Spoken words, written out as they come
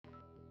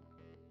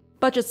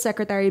Budget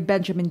Secretary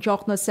Benjamin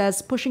Diokno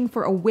says pushing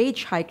for a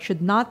wage hike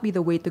should not be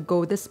the way to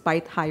go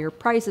despite higher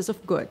prices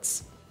of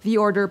goods. The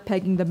order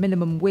pegging the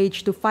minimum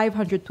wage to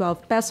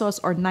 512 pesos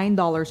or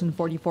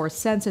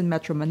 $9.44 in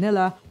Metro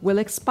Manila will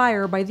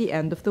expire by the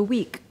end of the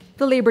week.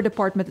 The Labor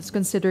Department is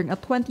considering a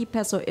 20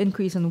 peso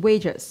increase in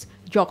wages.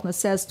 Diokno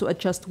says to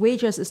adjust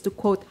wages is to,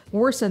 quote,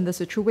 worsen the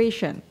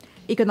situation.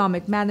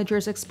 Economic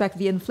managers expect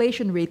the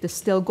inflation rate to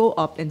still go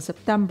up in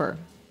September.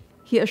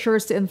 He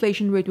assures the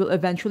inflation rate will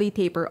eventually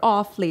taper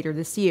off later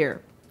this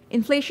year.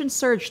 Inflation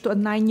surged to a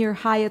 9-year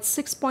high at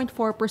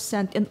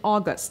 6.4% in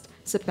August.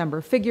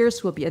 September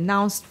figures will be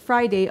announced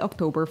Friday,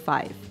 October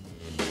 5.